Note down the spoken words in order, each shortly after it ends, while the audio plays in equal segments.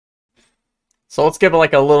So let's give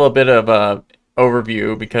like a little bit of a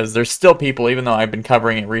overview because there's still people, even though I've been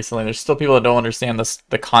covering it recently, there's still people that don't understand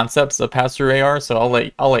the concepts of pass-through AR. So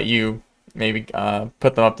I'll let you maybe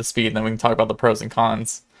put them up to speed, and then we can talk about the pros and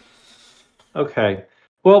cons. Okay.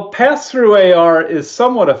 Well, pass-through AR is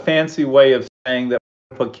somewhat a fancy way of saying that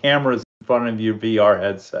we put cameras in front of your VR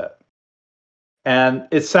headset. And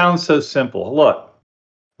it sounds so simple. Look,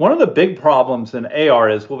 one of the big problems in AR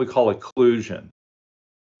is what we call occlusion.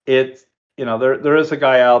 It's, there is a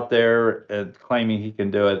guy out there claiming he can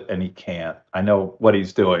do it, and he can't. I know what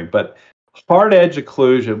he's doing, but hard edge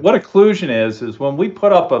occlusion. What occlusion is when we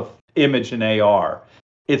put up an image in AR,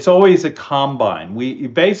 it's always a combine. You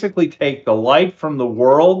basically take the light from the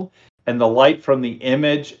world and the light from the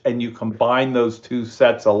image, and you combine those two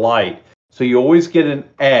sets of light. So you always get an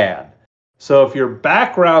add. So if your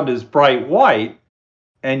background is bright white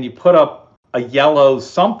and you put up a yellow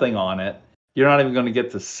something on it, you're not even going to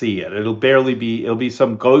get to see it. It'll be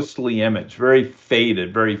some ghostly image, very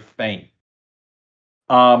faded, very faint.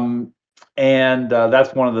 And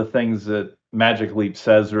that's one of the things that Magic Leap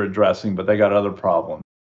says they're addressing, but they got other problems.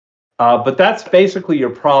 But that's basically your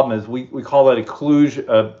problem. Is we call it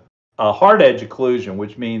occlusion, a hard edge occlusion,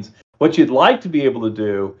 which means what you'd like to be able to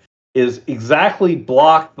do is exactly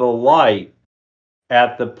block the light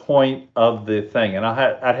at the point of the thing. And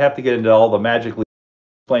I'd have to get into all the Magic Leap,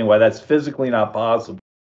 explain why that's physically not possible.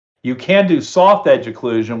 You can do soft edge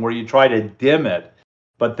occlusion where you try to dim it,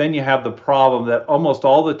 but then you have the problem that almost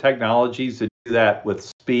all the technologies that do that with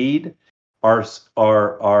speed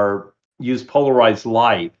are use polarized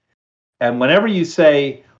light. And whenever you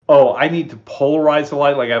say, "Oh, I need to polarize the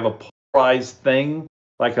light," like I have a polarized thing,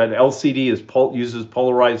 like an LCD uses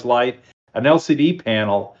polarized light, an LCD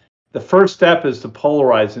panel, the first step is to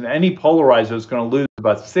polarize, and any polarizer is going to lose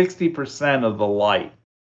about 60% of the light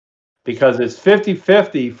because it's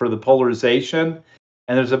 50-50 for the polarization,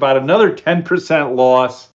 and there's about another 10%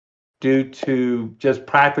 loss due to just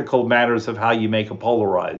practical matters of how you make a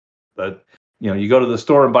polarizer. But you go to the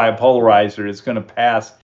store and buy a polarizer, it's going to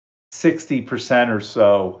pass 60% or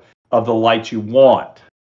so of the light you want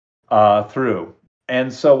through.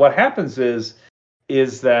 And so what happens is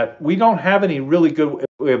that we don't have any really good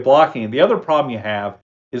way of blocking it. The other problem you have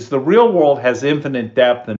is the real world has infinite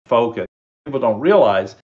depth and focus. People don't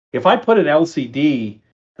realize if I put an LCD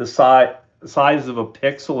the size of a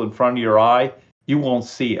pixel in front of your eye, you won't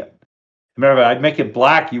see it. Remember, I'd make it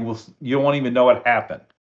black, you won't even know what happened.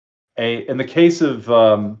 In case of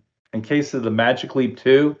the Magic Leap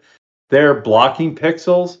 2, their blocking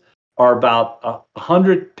pixels are about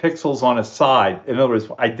 100 pixels on a side. In other words,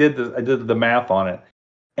 I did the math on it,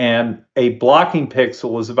 and a blocking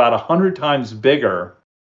pixel is about 100 times bigger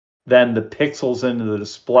than the pixels in the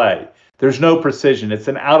display. There's no precision. It's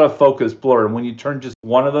an out of focus blur, and when you turn just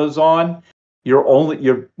one of those on, you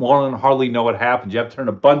won't hardly know what happens. You have to turn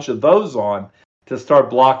a bunch of those on to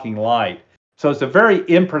start blocking light. So it's a very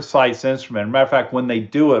imprecise instrument. As a matter of fact, when they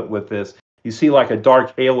do it with this, you see like a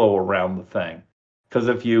dark halo around the thing. Because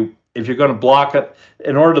if you're going to block it,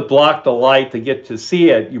 in order to block the light to get to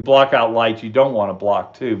see it, you block out light you don't want to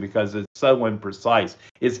block too, because it's so imprecise.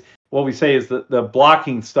 It's what we say is that the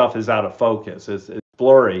blocking stuff is out of focus. It's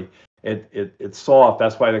blurry. It's soft.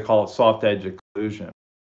 That's why they call it soft edge occlusion.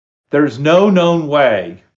 There's no known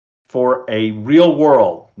way for a real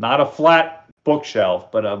world, not a flat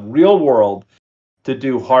bookshelf, but a real world to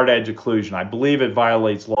do hard edge occlusion. I believe it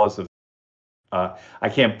violates laws of I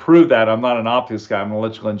can't prove that. I'm not an optics guy. I'm an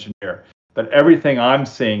electrical engineer. But everything I'm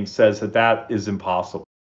seeing says that is impossible.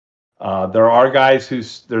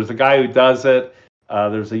 There's a guy who does it.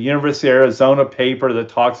 There's a University of Arizona paper that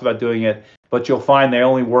talks about doing it, but you'll find they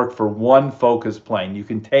only work for one focus plane. You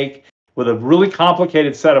can take, with a really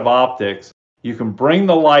complicated set of optics, you can bring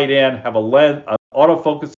the light in, have an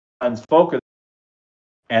autofocus lens focus,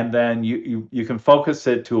 and then you can focus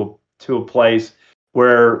it to a place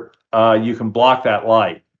where you can block that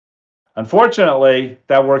light. Unfortunately,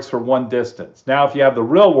 that works for one distance. Now, if you have the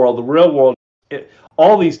real world,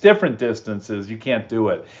 all these different distances, you can't do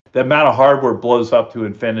it. The amount of hardware blows up to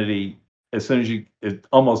infinity as soon as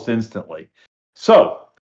almost instantly. So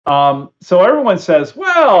everyone says,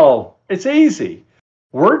 well, it's easy.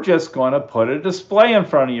 We're just going to put a display in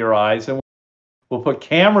front of your eyes, and we'll put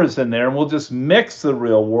cameras in there, and we'll just mix the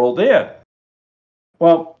real world in.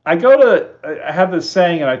 Well, I have this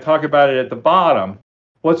saying, and I talk about it at the bottom.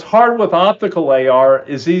 What's hard with optical AR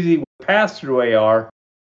is easy with pass-through AR,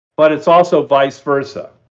 but it's also vice versa.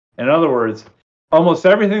 In other words, almost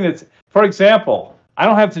everything for example, I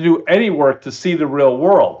don't have to do any work to see the real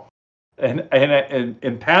world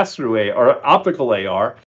in pass-through AR or optical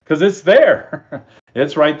AR because it's there.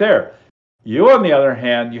 It's right there. You, on the other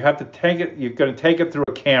hand, you have to take it, you're going to take it through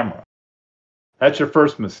a camera. That's your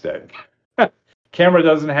first mistake. Camera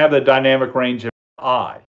doesn't have the dynamic range of the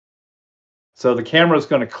eye. So the camera is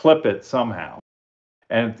going to clip it somehow.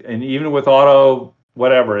 And even with auto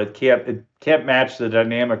whatever, it can't match the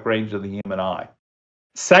dynamic range of the human eye.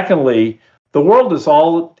 Secondly, the world is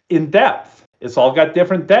all in depth. It's all got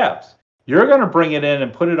different depths. You're going to bring it in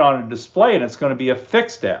and put it on a display, and it's going to be a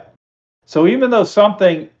fixed depth. So even though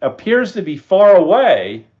something appears to be far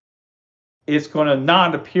away, it's going to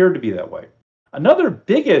not appear to be that way. Another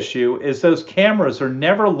big issue is those cameras are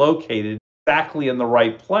never located exactly in the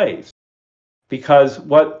right place. Because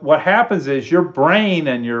what happens is your brain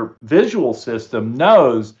and your visual system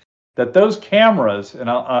knows that those cameras, and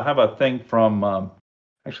I'll have a thing from,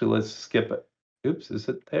 actually, let's skip it. Oops, is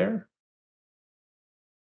it there?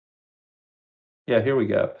 Yeah, here we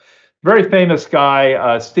go. Very famous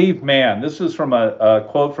guy, Steve Mann. This is from a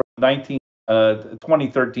quote from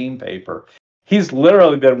 2013 paper. He's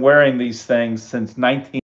literally been wearing these things since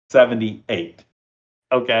 1978.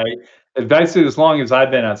 Okay, basically as long as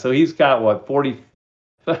I've been on. So he's got what, 40,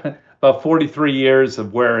 about 43 years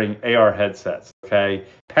of wearing AR headsets. Okay,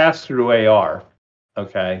 Passthrough AR.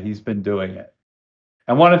 Okay, he's been doing it.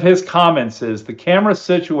 And one of his comments is the camera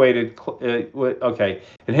situated. Okay,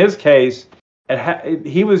 in his case,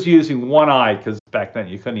 he was using one eye because back then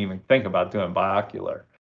you couldn't even think about doing binocular.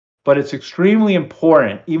 But it's extremely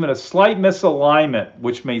important, even a slight misalignment,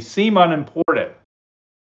 which may seem unimportant,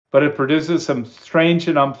 but it produces some strange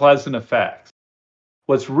and unpleasant effects.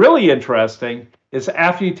 What's really interesting is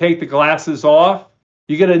after you take the glasses off,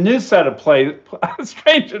 you get a new set of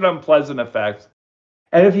strange and unpleasant effects.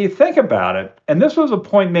 And if you think about it, and this was a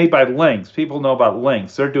point made by Lynx, people know about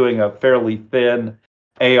Lynx, they're doing a fairly thin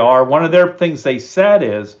AR. One of their things they said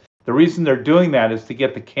is the reason they're doing that is to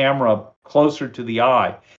get the camera closer to the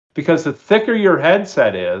eye. Because the thicker your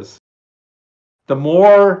headset is, the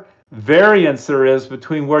more variance there is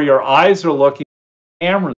between where your eyes are looking at the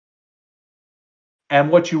camera.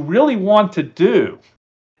 And what you really want to do,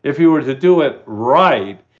 if you were to do it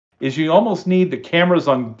right, is you almost need the cameras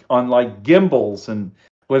on like gimbals and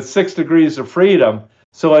with 6 degrees of freedom.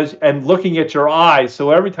 So and looking at your eye,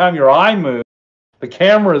 so every time your eye moves, the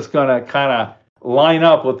camera is going to kind of line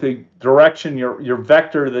up with the direction your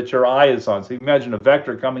vector that your eye is on. So you imagine a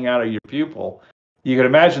vector coming out of your pupil. You can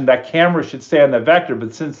imagine that camera should stay on the vector,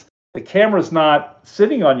 but since the camera's not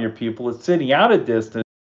sitting on your pupil, it's sitting out a distance,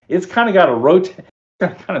 it's kind of got to rotate,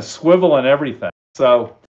 kind of swivel and everything.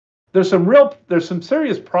 So there's some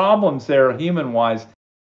serious problems there human-wise.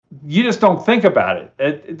 You just don't think about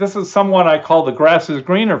it. This is somewhat I call the grass is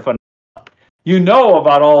greener phenomenon. You know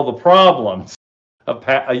about all the problems.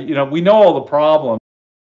 We know all the problems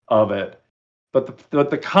of it, but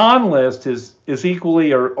the con list is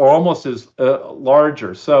equally or almost as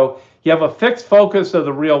larger. So you have a fixed focus of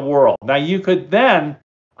the real world. Now you could then,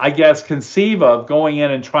 I guess, conceive of going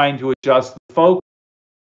in and trying to adjust the focus.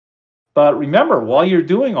 But remember, while you're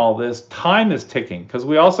doing all this, time is ticking because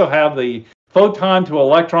we also have the photon to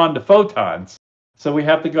electron to photons. So we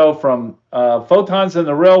have to go from photons in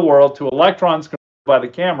the real world to electrons by the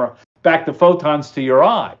camera back to photons to your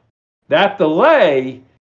eye. That delay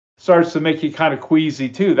starts to make you kind of queasy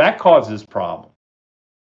too. That causes problems.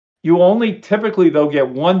 You only typically, though, get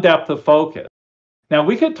one depth of focus. Now,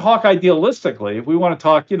 we could talk idealistically. If we want to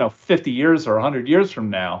talk, 50 years or 100 years from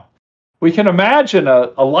now, we can imagine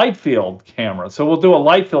a light field camera. So we'll do a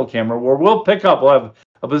light field camera where we'll have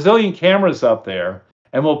a bazillion cameras up there,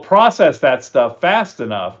 and we'll process that stuff fast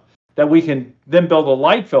enough that we can then build a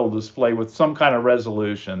light field display with some kind of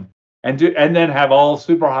resolution and then have all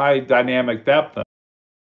super high dynamic depth.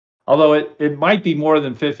 Although it might be more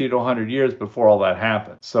than 50 to 100 years before all that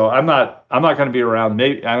happens. So I'm not going to be around.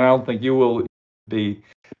 Maybe, and I don't think you will be.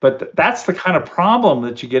 But that's the kind of problem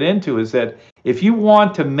that you get into, is that if you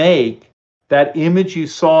want to make that image you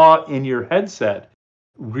saw in your headset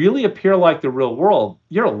really appear like the real world,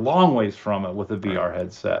 you're a long ways from it with a VR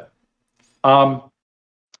headset.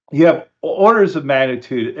 You have orders of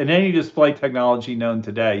magnitude in any display technology known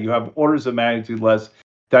today. You have orders of magnitude less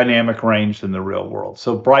dynamic range than the real world.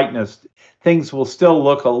 So brightness, things will still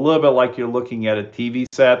look a little bit like you're looking at a TV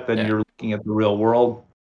set than you're looking at the real world.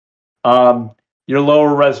 Your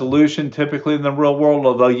lower resolution typically in the real world,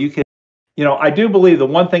 although you can, I do believe the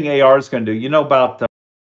one thing AR is going to do, about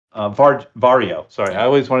Vario. Sorry, I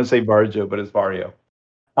always want to say Varjo, but it's Vario.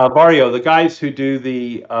 Vario, the guys who do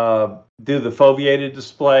the foveated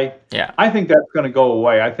display. Yeah. I think that's going to go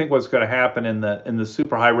away. I think what's going to happen in the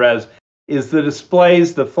super high res is the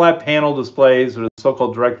displays, the flat panel displays, or the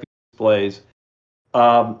so-called direct displays,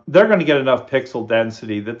 they're going to get enough pixel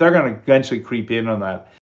density that they're going to eventually creep in on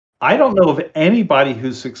that. I don't know of anybody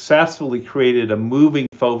who's successfully created a moving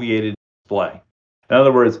foveated display. In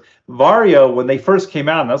other words, Vario, when they first came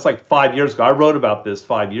out, and that's like 5 years ago, I wrote about this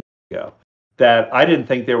 5 years ago, that I didn't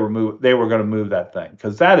think they were going to move that thing,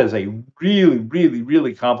 because that is a really, really,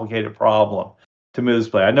 really complicated problem to move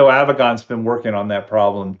display. I know Avagon's been working on that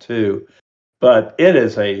problem too, but it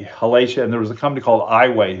is a hellacious. And there was a company called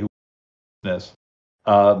iWay who this.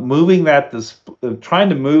 Moving that, trying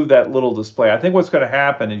to move that little display. I think what's going to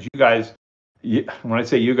happen is when I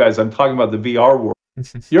say you guys, I'm talking about the VR world.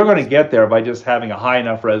 You're going to get there by just having a high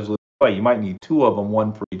enough resolution display. You might need two of them,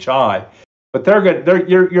 one for each eye, but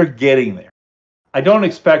you're getting there. I don't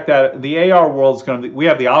expect that the AR world is going to. We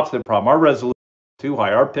have the opposite problem. Our resolution is too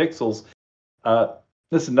high. Our pixels.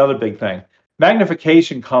 This is another big thing.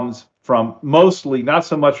 Magnification comes from mostly, not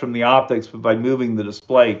so much from the optics, but by moving the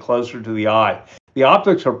display closer to the eye. The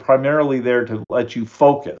optics are primarily there to let you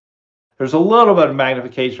focus. There's a little bit of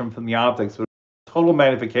magnification from the optics, but total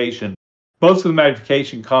magnification, most of the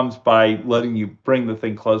magnification comes by letting you bring the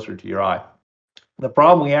thing closer to your eye. The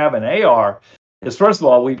problem we have in AR is, first of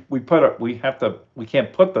all, we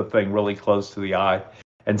can't put the thing really close to the eye.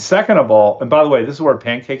 And second of all, and by the way, this is where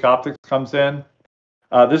pancake optics comes in.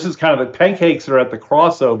 This is kind of the pancakes are at the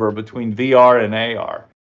crossover between VR and AR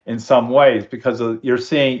in some ways, because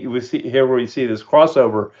we see here where you see this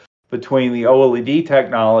crossover between the OLED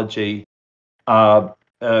technology,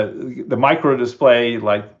 the micro display,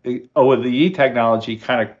 like the OLED technology,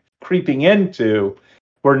 kind of creeping into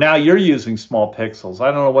where now you're using small pixels. I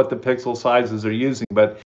don't know what the pixel sizes are using,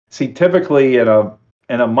 but see, typically in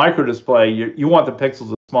a micro display, you want the pixels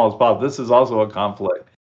as small as possible. This is also a conflict.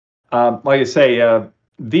 Like I say,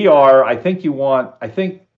 VR, I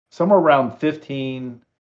think somewhere around 15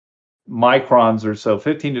 microns or so,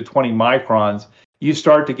 15 to 20 microns, you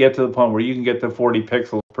start to get to the point where you can get to 40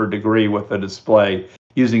 pixels per degree with a display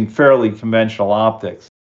using fairly conventional optics.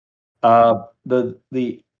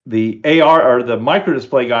 The AR or the micro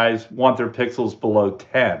display guys want their pixels below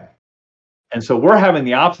 10. And so we're having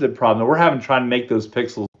the opposite problem. We're trying to make those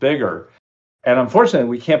pixels bigger. And unfortunately,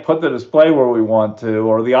 we can't put the display where we want to,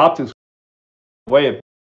 or the optics way.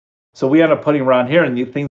 So we end up putting around here,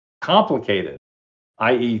 and things complicated,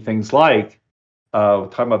 i.e. things like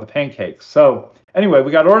talking about the pancakes. So anyway,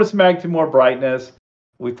 we got orders of magnitude more brightness.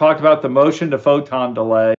 We talked about the motion to photon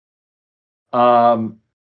delay.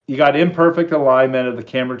 You got imperfect alignment of the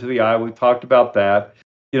camera to the eye. We talked about that.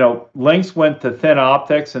 Lynx went to thin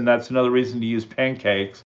optics, and that's another reason to use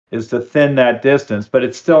pancakes, is to thin that distance, but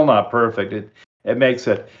it's still not perfect. It makes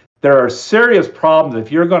it. There are serious problems if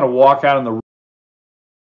you're going to walk out in the.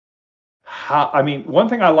 One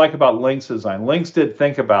thing I like about Lynx design, Lynx did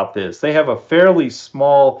think about this. They have a fairly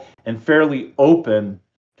small and fairly open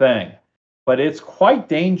thing, but it's quite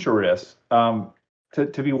dangerous to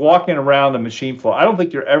be walking around the machine floor. I don't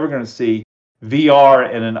think you're ever going to see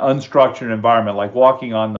VR in an unstructured environment, like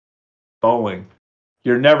walking on the Boeing.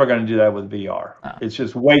 You're never going to do that with VR. Oh. It's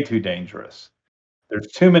just way too dangerous. There's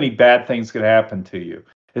too many bad things could happen to you.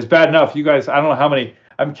 It's bad enough. You guys, I don't know how many.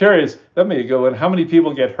 I'm curious. Let me go in. How many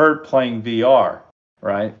people get hurt playing VR?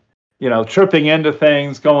 Right? Tripping into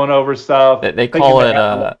things, going over stuff. They call it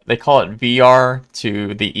VR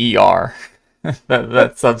to the ER.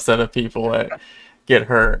 that subset of people that get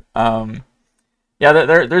hurt. Yeah,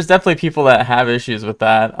 there's definitely people that have issues with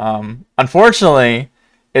that. Unfortunately,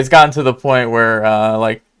 it's gotten to the point where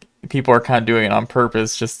like people are kind of doing it on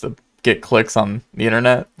purpose just to get clicks on the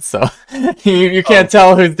internet. So you can't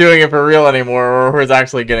tell who's doing it for real anymore or who's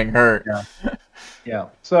actually getting hurt. Yeah.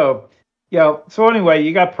 So anyway,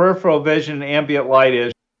 you got peripheral vision and ambient light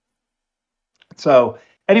issues. So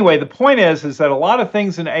anyway, the point is that a lot of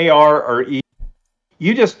things in AR are easy.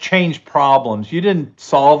 You just changed problems. You didn't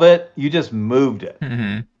solve it. You just moved it.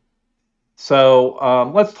 Mm-hmm. So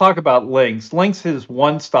let's talk about Lynx. Lynx is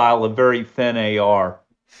one style of very thin AR.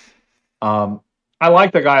 I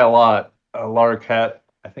like the guy a lot. Larquette,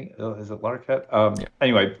 I think, is it Larquette? Yeah.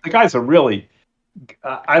 Anyway, the guy's a really.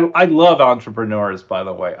 I love entrepreneurs. By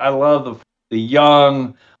the way, I love the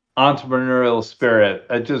young entrepreneurial spirit.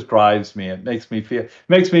 It just drives me. It makes me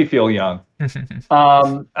feel young.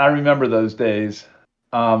 I remember those days.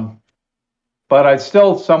 But I'm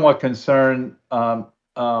still somewhat concerned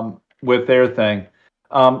with their thing.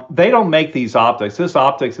 They don't make these optics. This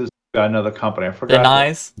optics is another company. I forgot. Thin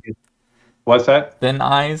Eyes. What's that? Thin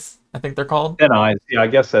Eyes, I think they're called. Thin Eyes. Yeah, I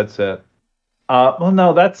guess that's it. Well,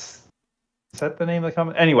 no, is that the name of the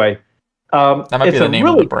company? Anyway, that might be the name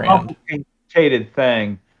of the brand. Complicated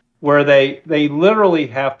thing where they literally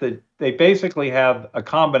have to. They basically have a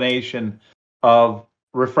combination of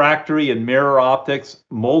refractory and mirror optics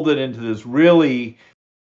molded into this really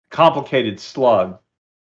complicated slug.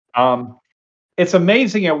 It's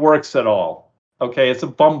amazing it works at all. Okay, it's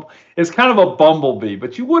kind of a bumblebee,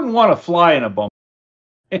 but you wouldn't want to fly in a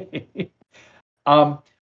bumblebee.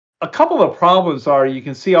 A couple of problems are you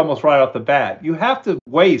can see almost right off the bat. You have to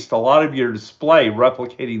waste a lot of your display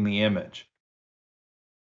replicating the image.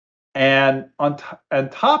 And on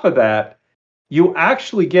top of that, you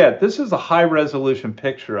actually get, this is a high resolution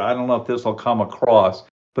picture. I don't know if this will come across,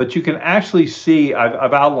 but you can actually see,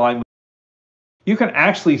 I've outlined, you can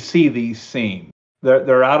actually see these seams.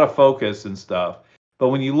 They're out of focus and stuff. But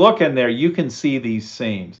when you look in there, you can see these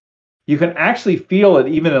seams. You can actually feel it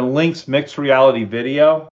even in Lynx mixed reality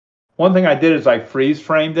video. One thing I did is I freeze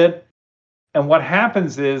framed it. And what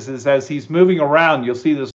happens is as he's moving around, you'll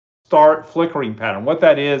see this start flickering pattern. What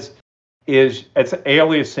that is it's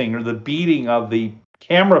aliasing, or the beating of the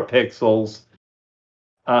camera pixels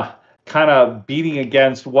kind of beating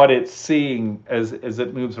against what it's seeing as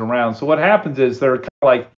it moves around. So what happens is they're kind of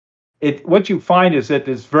like, what you find is that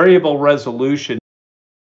this variable resolution,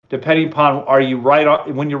 depending upon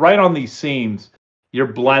when you're right on these seams, you're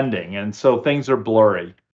blending, and so things are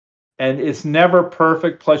blurry. And it's never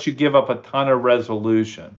perfect, plus you give up a ton of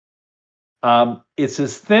resolution. It's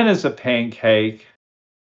as thin as a pancake.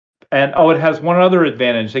 And it has one other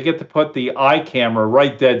advantage. They get to put the eye camera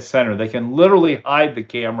right dead center. They can literally hide the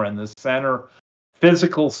camera in the center,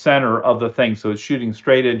 physical center of the thing, so it's shooting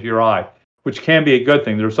straight into your eye, which can be a good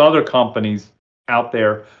thing. There's other companies out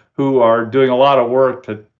there who are doing a lot of work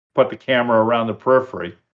to put the camera around the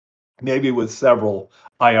periphery, maybe with several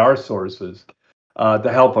IR sources to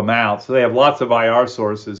help them out. So they have lots of IR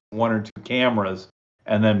sources, one or two cameras,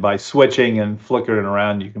 and then by switching and flickering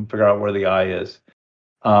around, you can figure out where the eye is.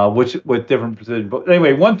 Which with different precision. But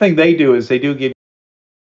anyway, one thing they do is they do give you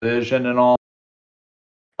precision and all.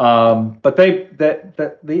 But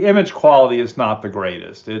the image quality is not the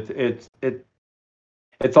greatest. It's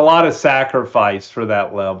a lot of sacrifice for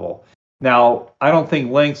that level. Now, I don't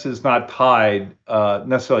think Lynx is not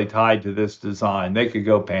necessarily tied to this design. They could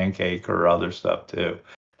go pancake or other stuff too.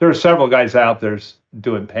 There are several guys out there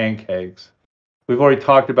doing pancakes. We've already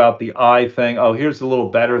talked about the eye thing. Oh, here's a little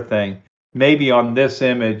better thing. Maybe on this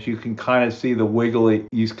image, you can kind of see the wiggly,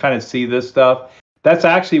 you kind of see this stuff. That's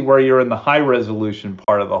actually where you're in the high resolution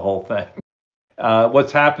part of the whole thing.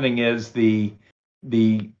 What's happening is the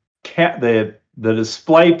display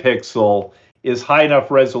pixel is high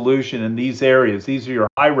enough resolution in these areas. These are your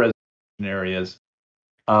high resolution areas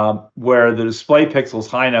where the display pixel is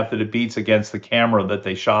high enough that it beats against the camera that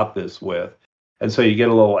they shot this with. And so you get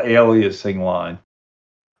a little aliasing line.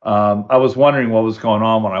 I was wondering what was going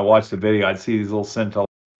on when I watched the video. I'd see these little scintillas,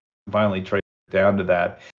 finally trace down to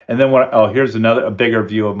that. And then here's a bigger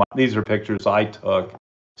view of these are pictures I took.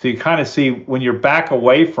 So you kind of see when you're back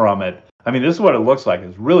away from it. I mean, this is what it looks like.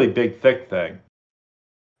 It's a really big, thick thing.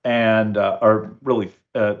 And, or really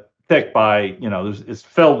thick by, it's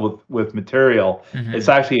filled with material. Mm-hmm. It's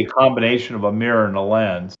actually a combination of a mirror and a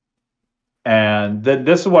lens. And then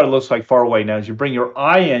this is what it looks like far away. Now, as you bring your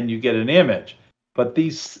eye in, you get an image. But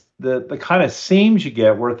the kind of seams you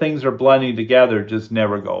get where things are blending together just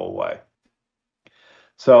never go away.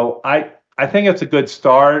 So I think it's a good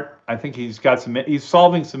start. I think he's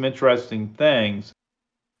solving some interesting things,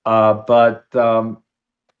 but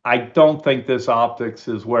I don't think this optics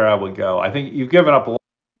is where I would go. I think you've given up a lot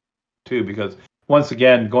too, because once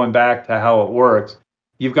again, going back to how it works,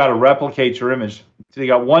 you've got to replicate your image. So you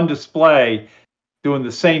got one display doing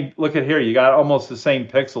the same. Look at here, you got almost the same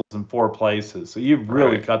pixels in 4 places. So you've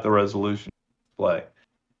really cut the resolution display.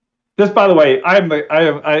 This, by the way, I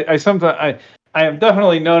am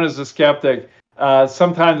definitely known as a skeptic.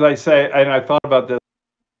 Sometimes I say, and I thought about this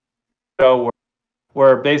show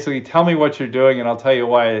where basically tell me what you're doing and I'll tell you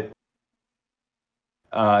why.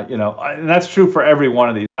 And that's true for every one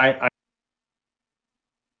of these. I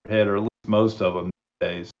hit, or at least most of them these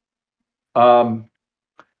days.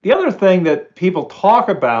 The other thing that people talk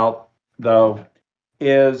about, though,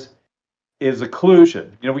 is occlusion.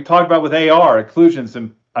 We talked about with AR, occlusions,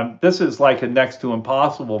 and this is like a next to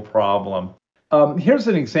impossible problem. Here's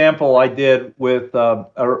an example I did with,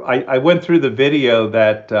 I went through the video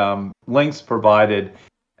that Lynx provided,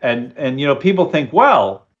 and people think,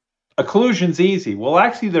 well, occlusion's easy. Well,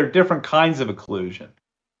 actually, there are different kinds of occlusion.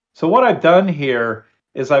 So what I've done here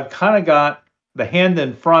is I've kind of got the hand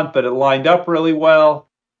in front, but it lined up really well.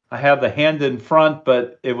 I have the hand in front,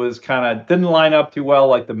 but it was didn't line up too well,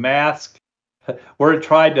 like the mask, where it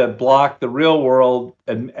tried to block the real world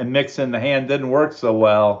and mix in the hand, didn't work so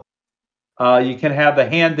well. You can have the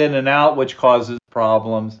hand in and out, which causes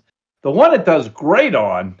problems. The one it does great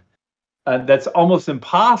on, that's almost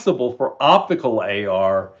impossible for optical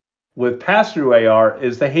AR with pass-through AR,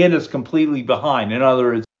 is the hand is completely behind. In other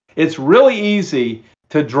words, it's really easy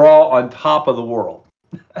to draw on top of the world.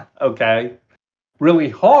 Okay? Really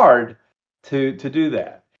hard to do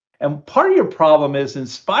that. And part of your problem is, in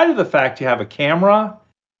spite of the fact you have a camera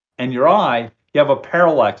and your eye, you have a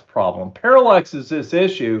parallax problem. Parallax is this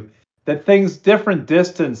issue that things different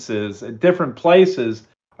distances at different places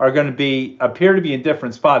are going to appear to be in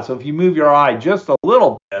different spots. So if you move your eye just a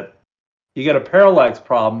little bit, you get a parallax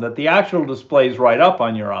problem that the actual display is right up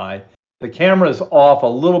on your eye. The camera is off a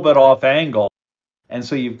little bit off angle, and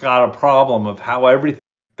so you've got a problem of how everything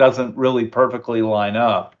doesn't really perfectly line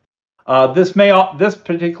up. This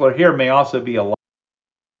particular here may also be a lag,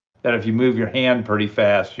 that if you move your hand pretty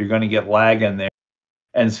fast, you're going to get lag in there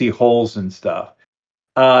and see holes and stuff.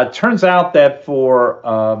 Turns out that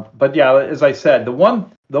but yeah, as I said,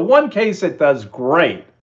 the one case that does great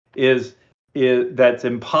is that's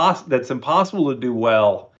impossible to do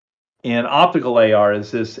well in optical AR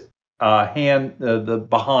is this the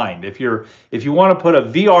behind. If you want to put a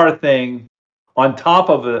VR thing on top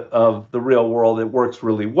of the real world, it works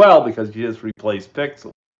really well because you just replace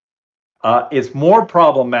pixels. It's more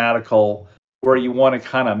problematical where you want to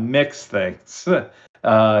kind of mix things. You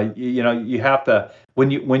have to,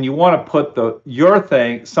 when you want to put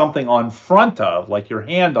something on front of, like your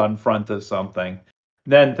hand on front of something,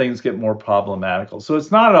 then things get more problematical. So it's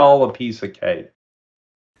not all a piece of cake.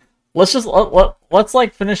 Let's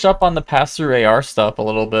like finish up on the pass-through AR stuff a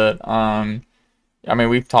little bit. I mean,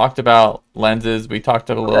 we've talked about lenses. We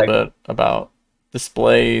talked a little bit about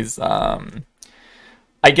displays. I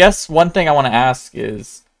guess one thing I want to ask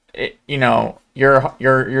is,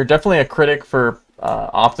 you're definitely a critic for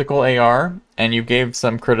optical AR, and you gave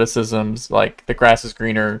some criticisms like the grass is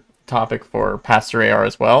greener topic for pass-through AR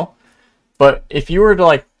as well. But if you were to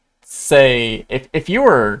like say, if you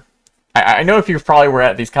were, I know if you probably were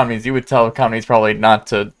at these companies, you would tell companies probably not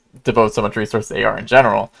to devote so much resource to AR in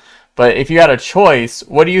general. But if you had a choice,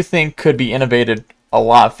 what do you think could be innovated a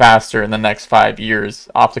lot faster in the next 5 years,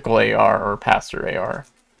 optical AR or pass-through AR?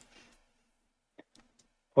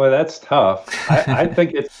 Boy, that's tough. I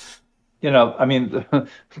think it's, I mean, part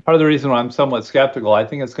of the reason why I'm somewhat skeptical, I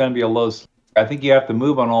think it's going to be a low. I think you have to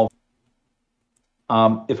move on all.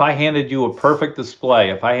 If I handed you a perfect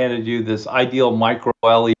display, if I handed you this ideal micro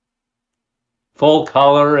LED, full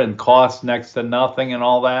color and cost next to nothing and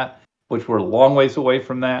all that, which we're a long ways away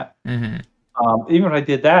from that. Mm-hmm. Even if I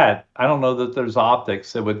did that, I don't know that there's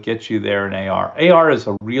optics that would get you there in AR. AR is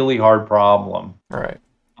a really hard problem. Right.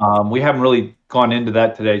 We haven't really gone into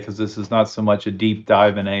that today because this is not so much a deep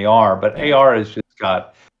dive in AR, but AR has just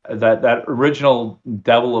got that original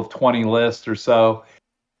Devil of 20 list or so.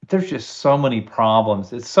 There's just so many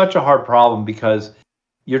problems. It's such a hard problem because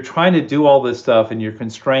you're trying to do all this stuff and you're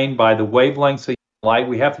constrained by the wavelengths of light.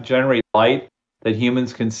 We have to generate light that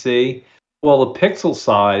humans can see. Well, the pixel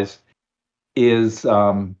size is,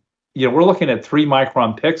 we're looking at 3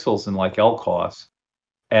 micron pixels in like LCOS.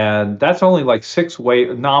 And that's only like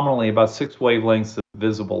nominally about 6 wavelengths of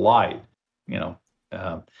visible light.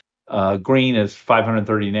 Green is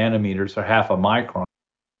 530 nanometers or half a micron.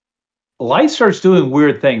 Light starts doing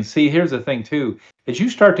weird things. See, here's the thing too. As you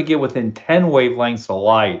start to get within 10 wavelengths of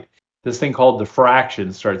light, this thing called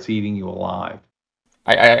diffraction starts eating you alive.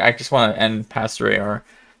 I just want to end pass-through AR,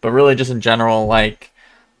 but really just in general, like,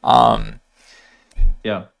 like,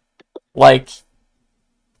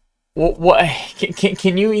 what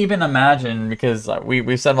can you even imagine? Because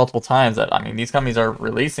we've said multiple times that, I mean, these companies are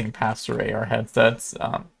releasing pass-through AR headsets.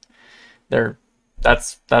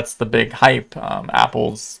 That's the big hype.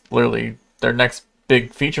 Apple's literally their next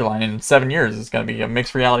big feature line in 7 years is going to be a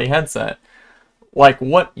mixed reality headset. Like,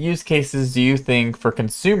 what use cases do you think for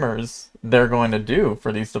consumers they're going to do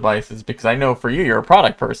for these devices? Because I know for you, you're a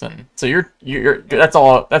product person, so you're that's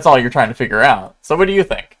all you're trying to figure out. So what do you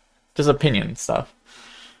think? Just opinion stuff.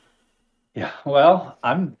 Yeah, well,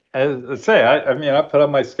 as I say, I mean, I put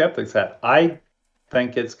on my skeptics hat. I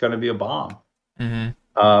think it's going to be a bomb. Mm-hmm.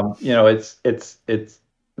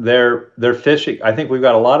 They're fishing. I think we've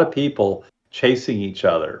got a lot of people chasing each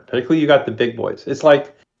other. Particularly, you got the big boys. It's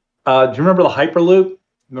like, do you remember the Hyperloop?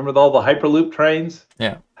 Remember all the Hyperloop trains?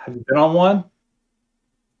 Yeah. Have you been on one?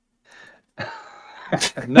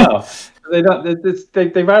 No, they don't.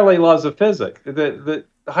 They violate laws of physics. The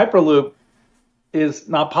Hyperloop is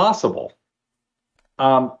not possible.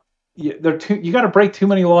 You got to break too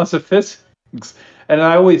many laws of physics. And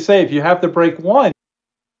I always say, if you have to break one,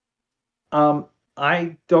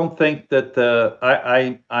 I don't think that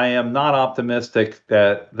I am not optimistic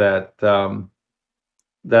that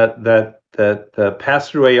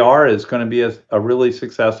Passthrough AR is going to be a really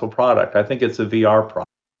successful product. I think it's a VR product.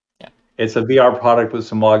 Yeah. It's a VR product with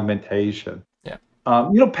some augmentation. Yeah.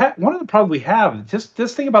 Pat, one of the problems we have, just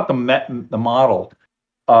think about the model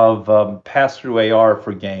of Passthrough AR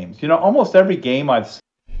for games. Almost every game I've seen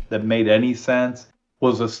that made any sense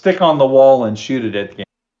was a stick on the wall and shoot it at the game.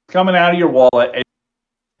 Coming out of your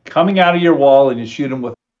wall, and you shoot them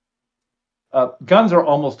with. Guns are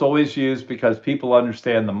almost always used because people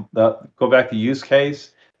understand go back to use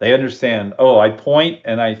case. They understand, oh, I point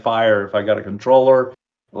and I fire if I got a controller.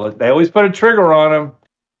 Well, they always put a trigger on them.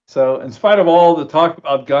 So in spite of all the talk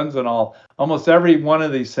about guns and all, almost every one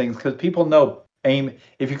of these things, because people know aim,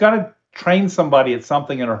 if you've got to train somebody at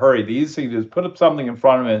something in a hurry, the easiest thing to do is put up something in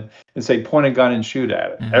front of them and say, point a gun and shoot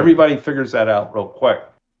at it. Mm-hmm. Everybody figures that out real quick.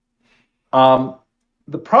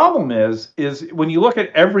 The problem is when you look at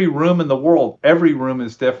every room in the world, every room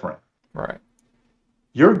is different. Right.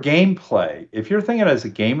 Your gameplay, if you're thinking as a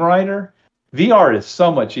game writer, VR is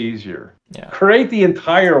so much easier. Yeah. Create the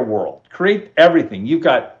entire world. Create everything. You've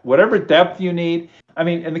got whatever depth you need. I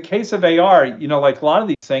mean, in the case of AR, like a lot of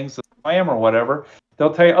these things, the slam or whatever,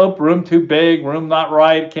 they'll tell you, oh, room too big, room not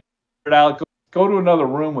right, can't figure it out. Go to another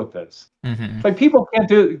room with this. Mm-hmm. Like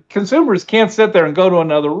consumers can't sit there and go to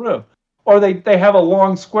another room. Or they have a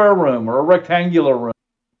long square room or a rectangular room.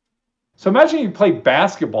 So imagine you play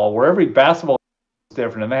basketball where every basketball is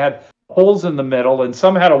different and they had holes in the middle and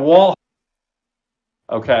some had a wall.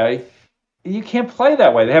 Okay. You can't play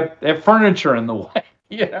that way. They have furniture in the way,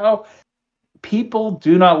 People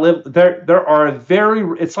do not live there are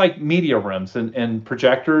it's like media rooms and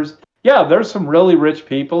projectors. Yeah, there's some really rich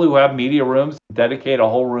people who have media rooms, dedicate a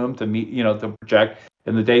whole room to to project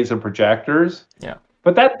in the days of projectors. Yeah.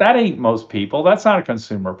 But that ain't most people. That's not a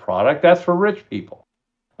consumer product. That's for rich people.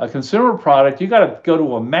 A consumer product, you got to go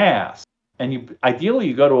to a mass, and ideally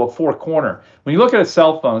you go to a four corner. When you look at a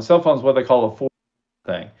cell phone is what they call a four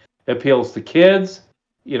thing. It appeals to kids.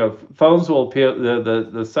 Phones will appeal.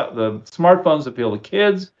 The smartphones appeal to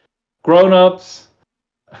kids, grown-ups,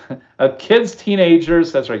 kids,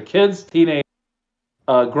 teenagers. That's right, kids, teenagers,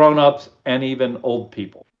 grown-ups, and even old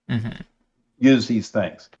people use these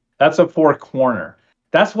things. That's a four corner.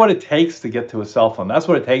 That's what it takes to get to a cell phone. That's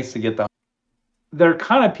what it takes to get they're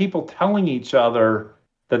kind of people telling each other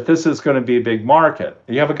that this is going to be a big market.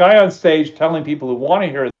 You have a guy on stage telling people who want to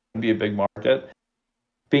hear it's going to be a big market,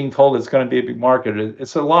 being told it's going to be a big market.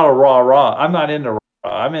 It's a lot of rah-rah. I'm not into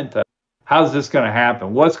rah-rah. I'm into how's this going to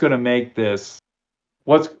happen? What's going to make this?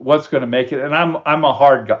 What's going to make it? And I'm a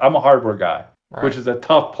hardware guy, right. Which is a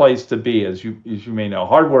tough place to be, as you may know.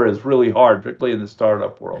 Hardware is really hard, particularly in the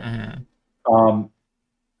startup world. Mm-hmm.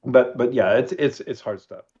 But yeah, it's hard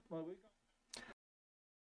stuff.